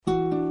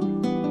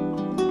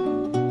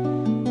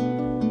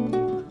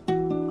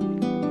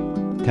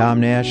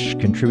Tom Nash,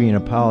 contributing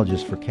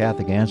apologist for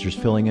Catholic Answers,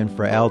 filling in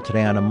for Al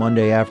today on a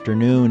Monday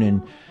afternoon.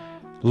 And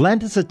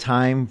Lent is a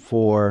time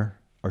for,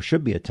 or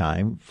should be a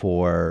time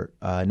for,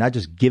 not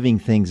just giving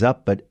things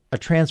up, but a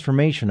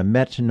transformation, a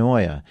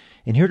metanoia.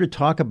 And here to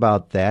talk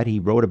about that, he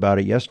wrote about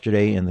it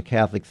yesterday in the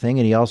Catholic Thing,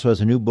 and he also has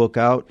a new book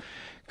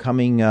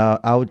coming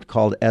out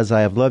called As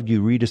I Have Loved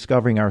You,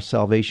 Rediscovering Our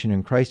Salvation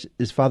in Christ,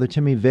 is Father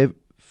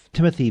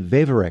Timothy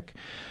Vaverek.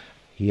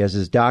 He has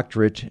his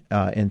doctorate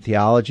in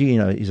theology.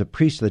 He's a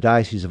priest of the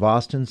Diocese of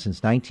Austin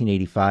since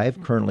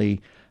 1985, currently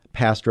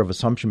pastor of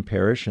Assumption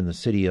Parish in the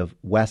city of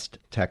West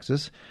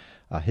Texas.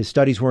 His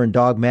studies were in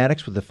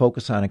dogmatics with a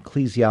focus on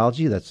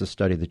ecclesiology, that's the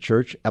study of the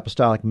church,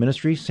 apostolic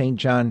ministry, St.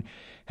 John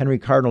Henry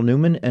Cardinal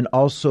Newman, and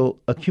also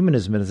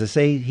ecumenism. And as I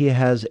say, he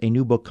has a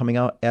new book coming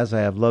out, As I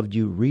Have Loved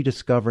You,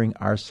 Rediscovering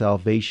Our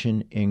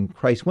Salvation in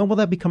Christ. When will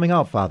that be coming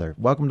out, Father?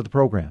 Welcome to the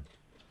program.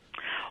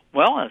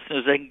 Well, as soon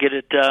as I can get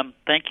it,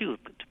 thank you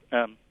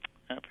for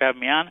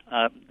having me on.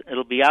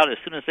 It'll be out as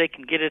soon as they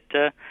can get it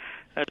to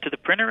the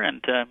printer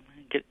and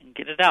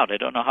get it out. I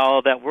don't know how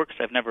all that works.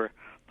 I've never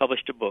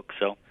published a book,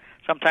 so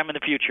sometime in the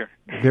future.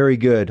 Very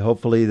good.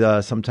 Hopefully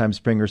sometime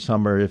spring or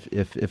summer,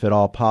 if at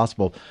all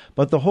possible.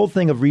 But the whole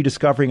thing of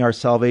rediscovering our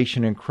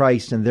salvation in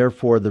Christ, and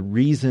therefore the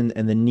reason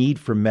and the need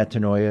for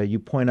metanoia, you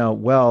point out,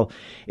 well,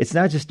 it's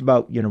not just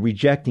about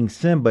rejecting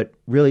sin, but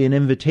really an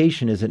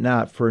invitation, is it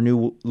not, for a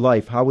new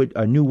life,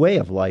 a new way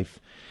of life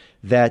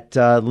that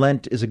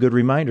Lent is a good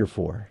reminder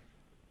for.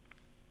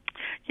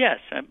 Yes,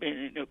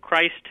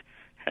 Christ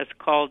has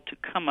called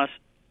us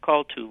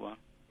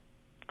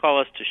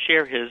to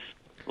share His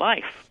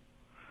life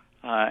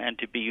and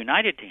to be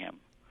united to Him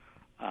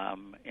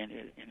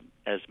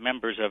as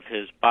members of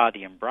His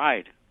body and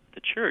bride,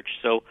 the Church.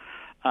 So,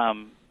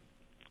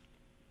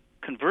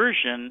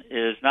 conversion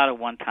is not a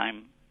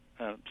one-time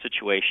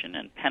situation,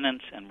 and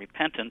penance and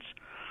repentance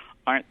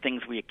aren't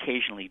things we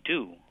occasionally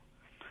do.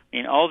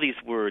 All these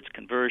words,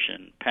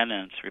 conversion,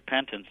 penance,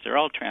 repentance, they're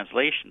all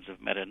translations of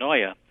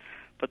metanoia,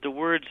 but the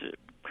words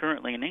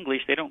currently in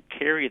English, they don't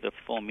carry the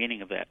full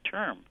meaning of that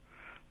term,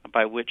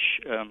 by which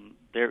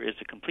there is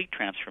a complete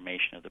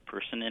transformation of the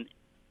person in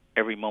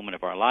every moment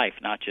of our life,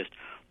 not just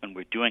when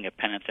we're doing a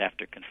penance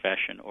after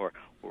confession or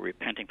we're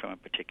repenting from a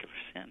particular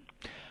sin.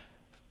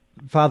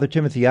 Father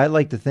Timothy, I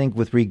like to think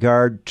with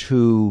regard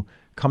to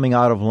coming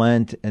out of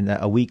Lent, and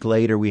a week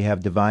later we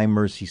have Divine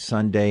Mercy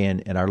Sunday,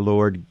 and our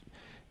Lord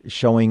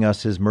showing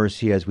us His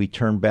mercy as we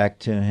turn back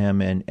to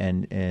Him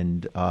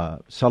and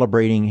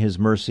celebrating His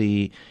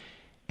mercy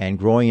and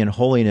growing in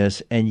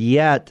holiness. And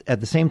yet,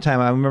 at the same time,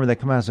 I remember that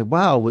coming out, I said,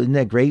 wow, isn't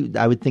that great?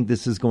 I would think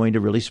this is going to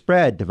really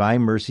spread,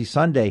 Divine Mercy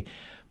Sunday.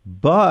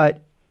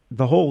 But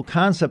the whole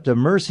concept of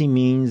mercy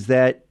means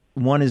that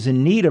one is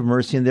in need of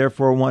mercy, and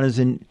therefore one is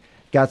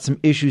got some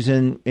issues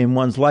in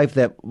one's life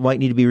that might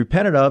need to be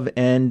repented of,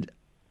 and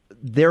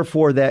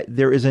therefore that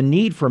there is a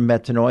need for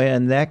metanoia,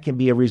 and that can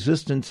be a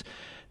resistance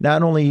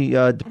not only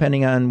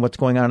depending on what's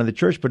going on in the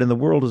church, but in the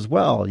world as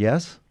well,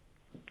 yes?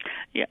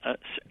 Yeah,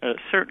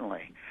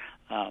 certainly.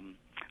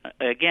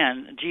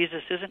 Again,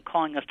 Jesus isn't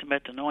calling us to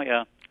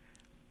metanoia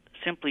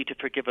simply to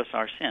forgive us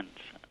our sins.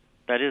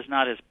 That is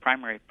not His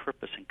primary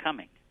purpose in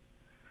coming.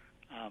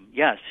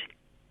 Yes,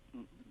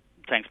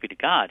 thanks be to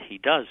God, He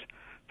does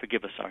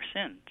forgive us our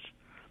sins.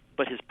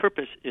 But His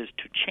purpose is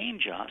to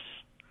change us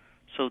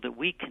so that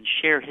we can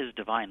share His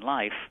divine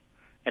life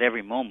at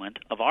every moment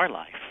of our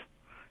life,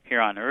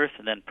 here on earth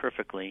and then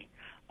perfectly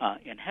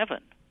in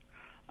heaven.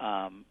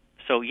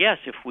 So yes,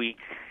 if we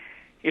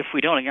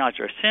don't acknowledge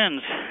our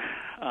sins,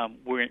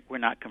 we're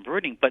not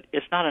converting. But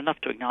it's not enough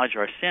to acknowledge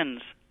our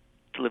sins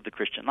to live the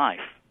Christian life.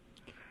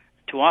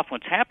 Too often,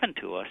 what's happened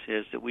to us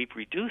is that we've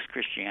reduced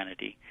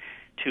Christianity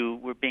to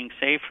we're being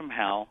saved from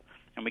hell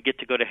and we get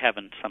to go to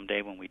heaven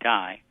someday when we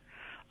die,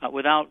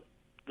 without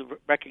the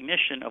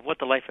recognition of what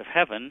the life of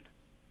heaven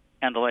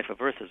and the life of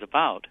earth is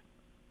about,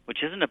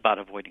 which isn't about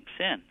avoiding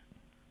sin,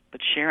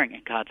 but sharing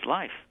in God's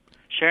life,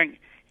 sharing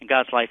in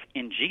God's life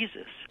in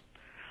Jesus,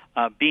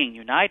 being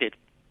united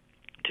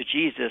to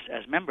Jesus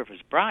as member of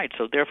His bride,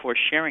 so therefore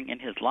sharing in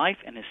His life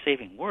and His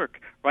saving work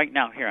right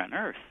now here on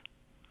earth.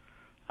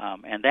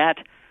 And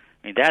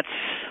that's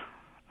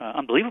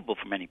unbelievable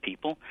for many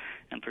people,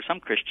 and for some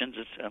Christians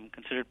it's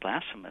considered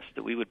blasphemous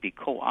that we would be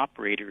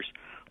cooperators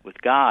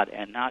with God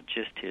and not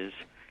just His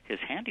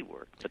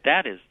handiwork. But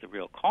that is the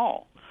real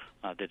call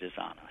that is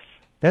on us.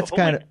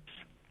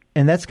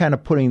 That's kind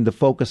of putting the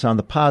focus on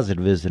the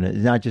positive, isn't it?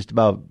 It's not just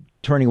about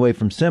turning away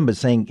from sin, but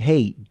saying,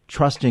 hey,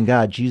 trust in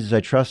God. Jesus,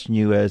 I trust in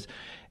you,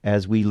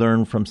 as we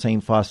learn from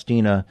St.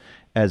 Faustina,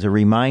 as a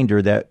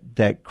reminder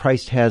that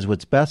Christ has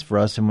what's best for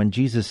us. And when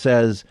Jesus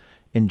says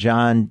in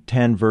John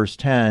 10, verse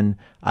 10,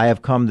 I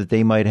have come that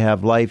they might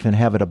have life and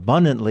have it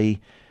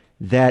abundantly,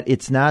 that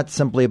it's not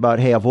simply about,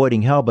 hey,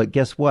 avoiding hell, but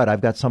guess what?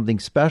 I've got something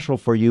special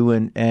for you.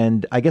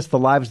 And I guess the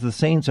lives of the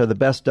saints are the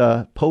best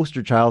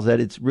poster childs that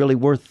it's really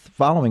worth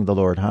following the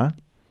Lord, huh?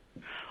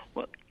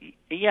 Well,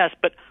 yes,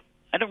 but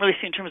I don't really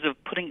see in terms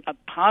of putting a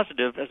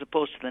positive as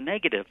opposed to the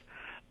negative.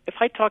 if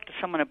I talk to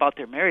someone about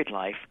their married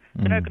life,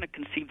 they're not going to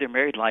conceive their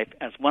married life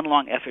as one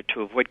long effort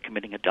to avoid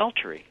committing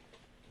adultery.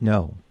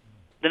 No.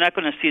 They're not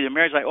going to see their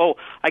marriage like, oh,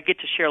 I get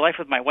to share life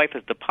with my wife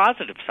as the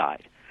positive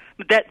side.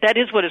 That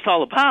is what it's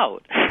all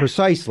about.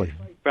 Precisely.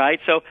 Right?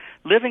 So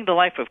living the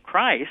life of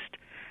Christ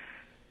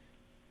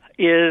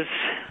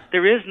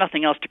there is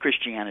nothing else to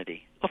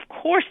Christianity. Of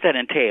course that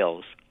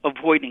entails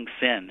avoiding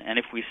sin, and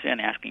if we sin,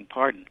 asking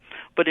pardon.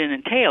 But it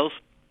entails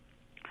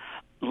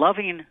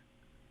loving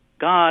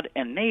God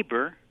and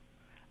neighbor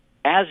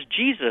as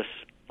Jesus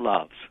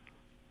loves,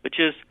 which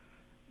is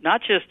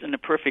not just in a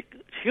perfect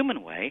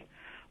human way,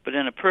 but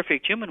in a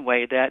perfect human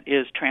way that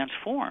is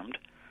transformed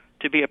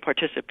to be a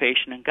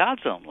participation in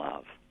God's own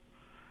love.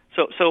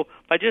 So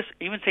by just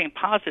even saying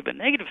positive and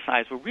negative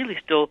sides, we're really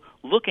still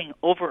looking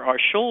over our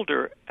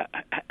shoulder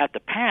at the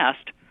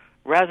past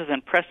rather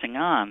than pressing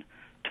on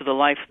to the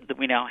life that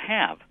we now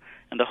have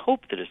and the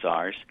hope that is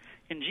ours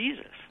in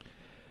Jesus.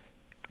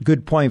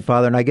 Good point,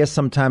 Father. And I guess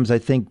sometimes I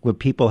think when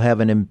people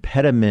have an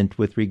impediment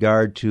with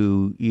regard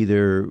to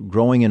either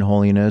growing in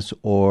holiness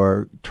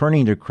or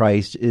turning to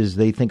Christ is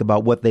they think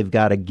about what they've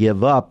got to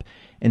give up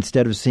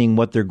instead of seeing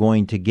what they're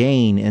going to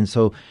gain. And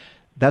so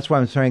that's why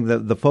I'm saying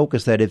the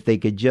focus that if they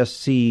could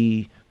just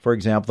see, for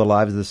example, the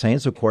lives of the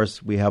saints. Of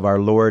course, we have our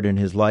Lord and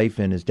his life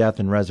and his death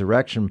and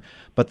resurrection,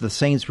 but the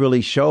saints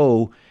really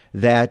show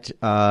that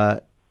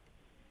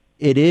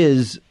it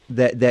is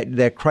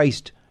that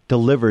Christ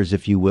delivers,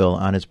 if you will,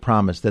 on his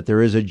promise, that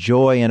there is a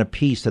joy and a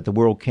peace that the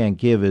world can't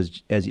give,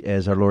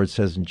 as our Lord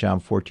says in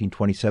John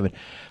 14:27.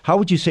 How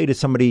would you say to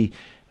somebody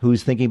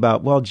who's thinking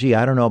about, well, gee,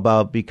 I don't know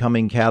about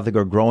becoming Catholic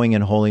or growing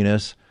in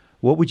holiness?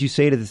 What would you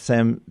say to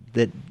them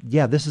that,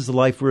 yeah, this is the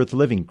life worth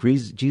living?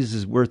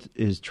 Jesus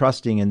is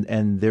trusting,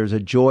 and there's a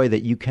joy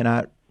that you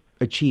cannot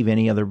achieve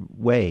any other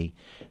way,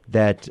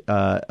 that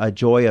a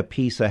joy, a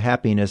peace, a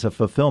happiness, a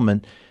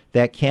fulfillment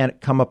that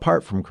can't come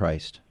apart from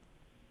Christ?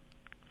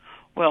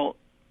 Well,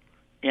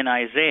 in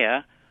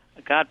Isaiah,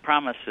 God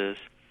promises,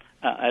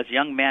 as a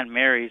young man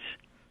marries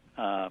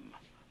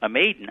a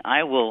maiden,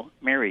 I will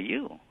marry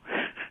you.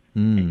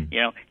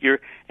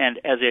 And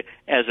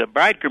as a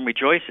bridegroom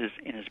rejoices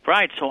in his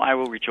bride, so I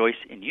will rejoice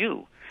in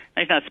you.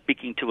 And he's not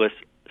speaking to us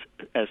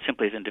as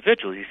simply as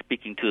individuals; he's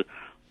speaking to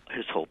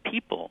his whole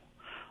people.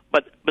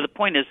 But the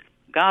point is,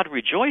 God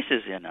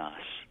rejoices in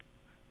us.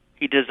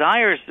 He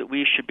desires that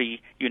we should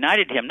be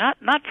united to him,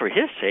 not for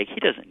his sake; he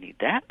doesn't need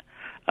that,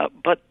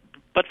 but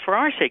for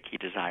our sake, he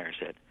desires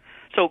it.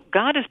 So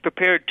God is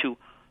prepared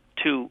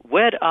to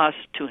wed us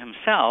to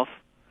himself,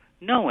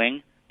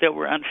 knowing that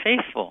we're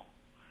unfaithful.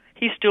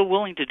 He's still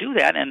willing to do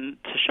that, and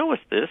to show us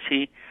this,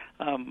 he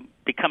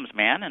becomes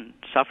man and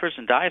suffers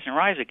and dies and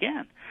rises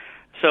again.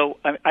 So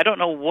I don't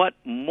know what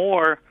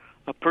more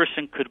a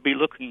person could be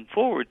looking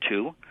forward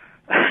to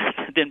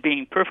than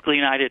being perfectly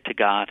united to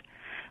God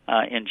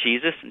in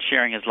Jesus and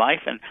sharing his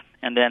life,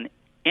 and then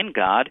in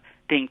God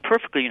being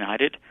perfectly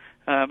united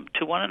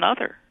to one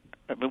another.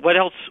 I mean, what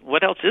else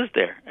is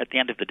there at the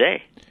end of the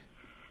day?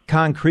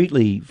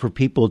 Concretely, for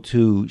people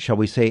to, shall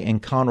we say,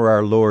 encounter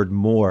our Lord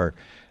more,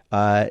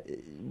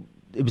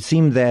 it would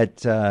seem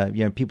that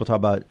people talk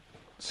about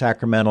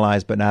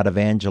sacramentalized but not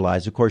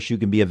evangelized. Of course, you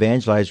can be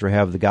evangelized or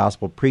have the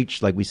gospel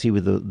preached, like we see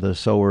with the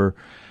sower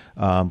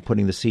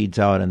putting the seeds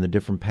out and the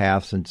different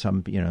paths, and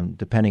some,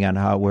 depending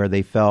on where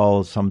they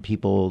fell, some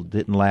people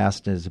didn't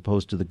last, as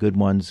opposed to the good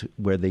ones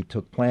where they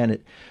took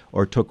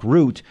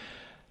root.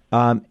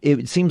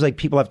 It seems like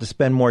people have to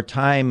spend more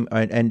time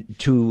and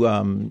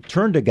to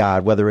turn to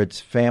God, whether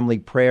it's family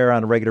prayer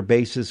on a regular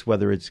basis,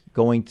 whether it's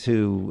going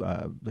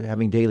to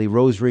having daily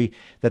rosary,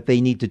 that they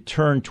need to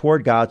turn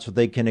toward God so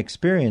they can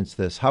experience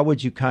this. How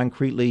would you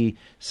concretely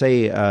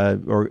say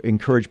or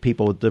encourage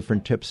people with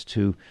different tips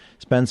to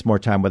spend some more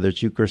time, whether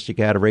it's Eucharistic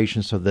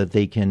adoration, so that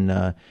they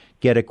can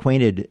get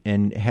acquainted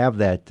and have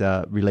that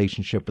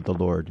relationship with the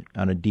Lord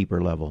on a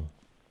deeper level?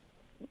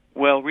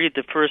 Well, read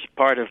the first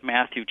part of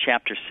Matthew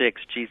chapter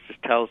 6. Jesus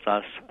tells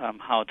us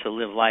how to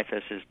live life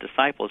as his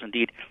disciples.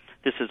 Indeed,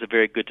 this is a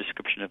very good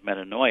description of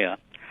metanoia,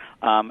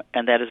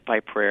 and that is by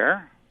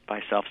prayer,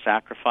 by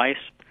self-sacrifice,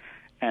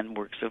 and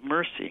works of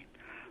mercy.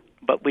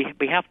 But we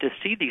have to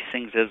see these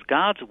things as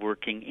God's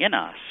working in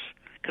us,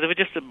 because if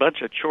it's just a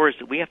bunch of chores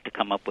that we have to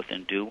come up with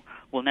and do,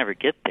 we'll never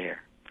get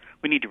there.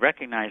 We need to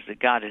recognize that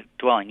God is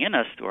dwelling in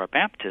us through our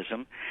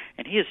baptism,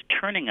 and he is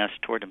turning us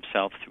toward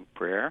himself through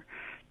prayer,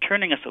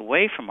 turning us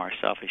away from our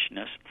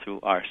selfishness through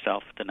our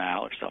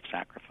self-denial or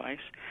self-sacrifice,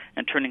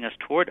 and turning us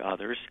toward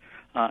others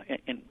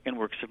in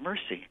works of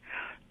mercy.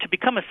 To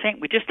become a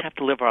saint, we just have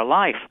to live our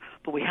life,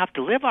 but we have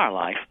to live our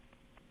life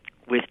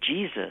with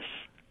Jesus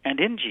and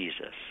in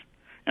Jesus.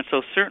 And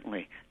so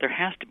certainly there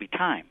has to be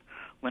time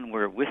when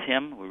we're with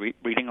him, we're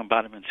reading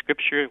about him in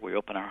Scripture, we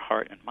open our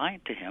heart and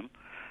mind to him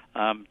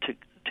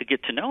to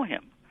get to know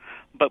him.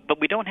 But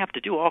we don't have to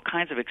do all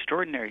kinds of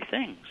extraordinary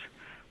things.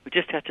 We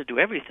just have to do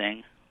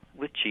everything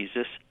with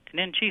Jesus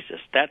and in Jesus.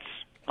 That's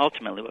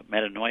ultimately what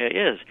metanoia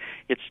is.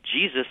 It's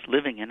Jesus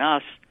living in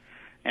us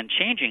and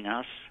changing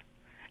us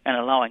and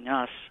allowing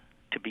us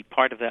to be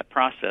part of that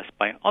process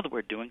by all that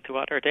we're doing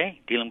throughout our day,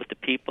 dealing with the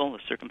people, the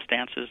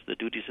circumstances, the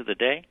duties of the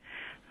day.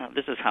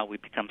 This is how we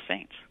become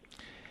saints.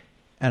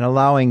 And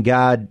allowing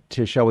God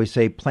to, shall we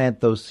say,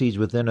 plant those seeds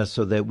within us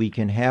so that we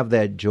can have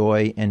that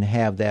joy and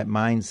have that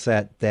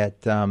mindset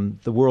that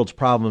the world's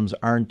problems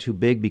aren't too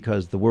big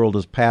because the world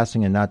is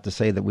passing, and not to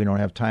say that we don't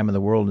have time in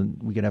the world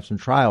and we can have some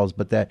trials,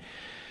 but that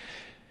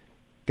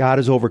God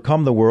has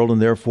overcome the world,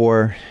 and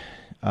therefore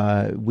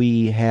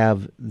we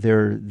have,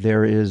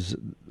 there is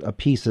a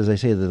peace, as I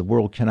say, that the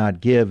world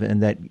cannot give,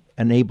 and that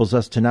enables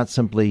us to not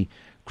simply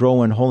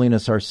grow in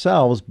holiness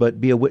ourselves, but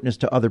be a witness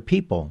to other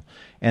people.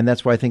 And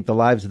that's why I think the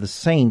lives of the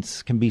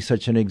saints can be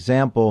such an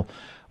example,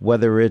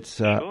 whether it's,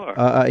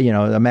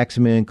 a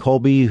Maximilian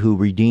Kolbe who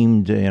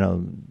redeemed,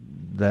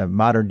 the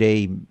modern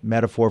day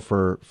metaphor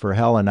for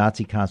hell, a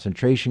Nazi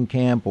concentration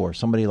camp, or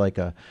somebody like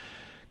a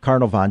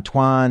Cardinal von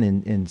Tuan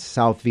in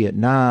South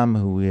Vietnam,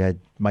 who had,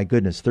 my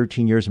goodness,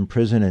 13 years in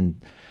prison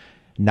and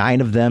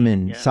 9 of them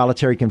in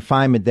solitary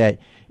confinement, that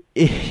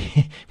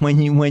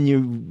when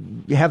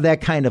you have that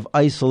kind of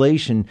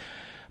isolation,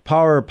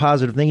 power of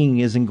positive thinking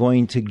isn't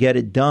going to get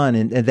it done.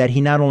 And that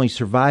he not only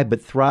survived but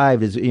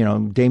thrived, as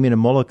Damien and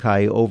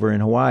Molokai over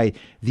in Hawaii.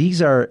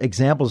 These are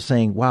examples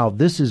saying, wow,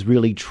 this is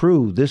really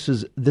true. This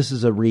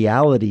is a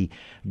reality.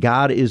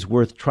 God is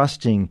worth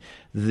trusting.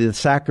 The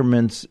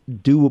sacraments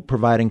do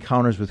provide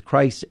encounters with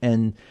Christ,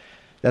 and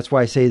that's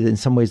why I say that in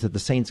some ways that the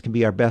saints can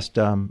be our best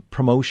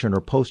promotion or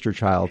poster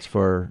childs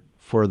for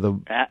the.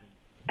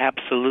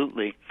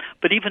 Absolutely.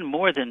 But even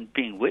more than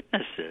being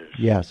witnesses,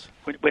 yes,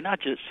 we're not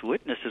just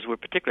witnesses, we're a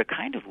particular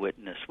kind of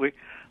witness.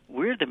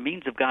 We're the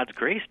means of God's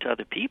grace to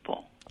other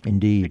people.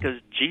 Indeed. Because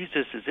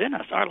Jesus is in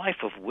us. Our life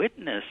of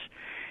witness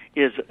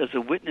is a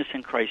witness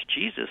in Christ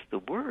Jesus, the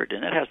Word,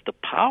 and it has the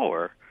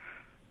power.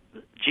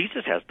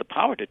 Jesus has the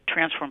power to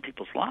transform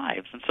people's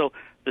lives. And so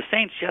the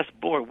saints just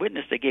bore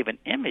witness. They gave an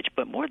image,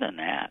 but more than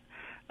that,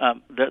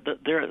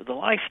 the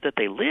life that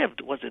they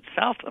lived was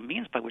itself a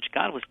means by which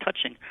God was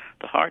touching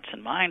the hearts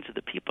and minds of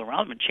the people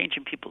around them and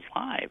changing people's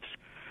lives.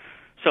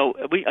 So,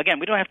 we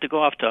don't have to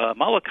go off to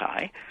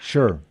Molokai.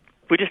 Sure.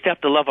 We just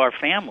have to love our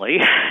family,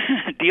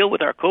 deal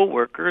with our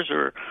coworkers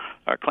or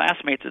our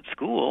classmates at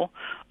school,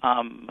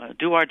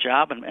 do our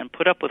job and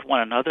put up with one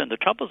another and the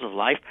troubles of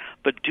life,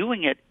 but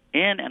doing it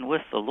in and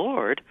with the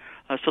Lord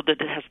so that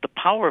it has the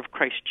power of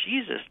Christ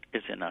Jesus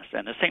is in us.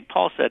 And as St.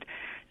 Paul said,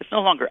 it's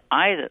no longer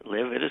I that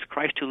live, it is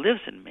Christ who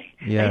lives in me.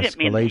 Yes, he didn't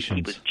mean Galatians.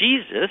 he was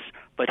Jesus,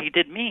 but he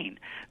did mean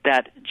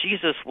that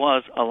Jesus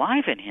was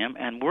alive in him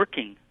and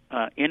working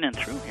in and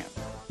through him.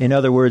 In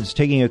other words,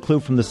 taking a clue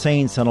from the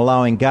saints and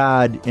allowing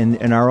God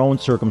in our own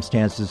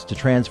circumstances to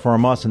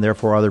transform us and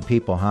therefore other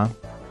people, huh?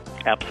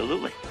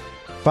 Absolutely.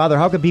 Father,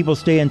 how can people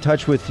stay in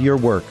touch with your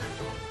work?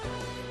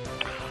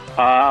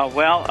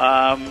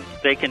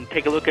 They can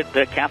take a look at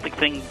the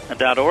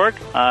CatholicThing.org,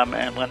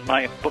 and when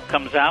my book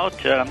comes out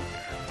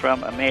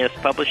from Emmaus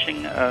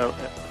Publishing,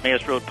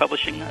 Emmaus Road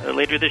Publishing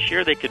later this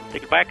year, they could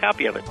buy a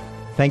copy of it.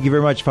 Thank you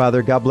very much,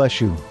 Father. God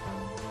bless you.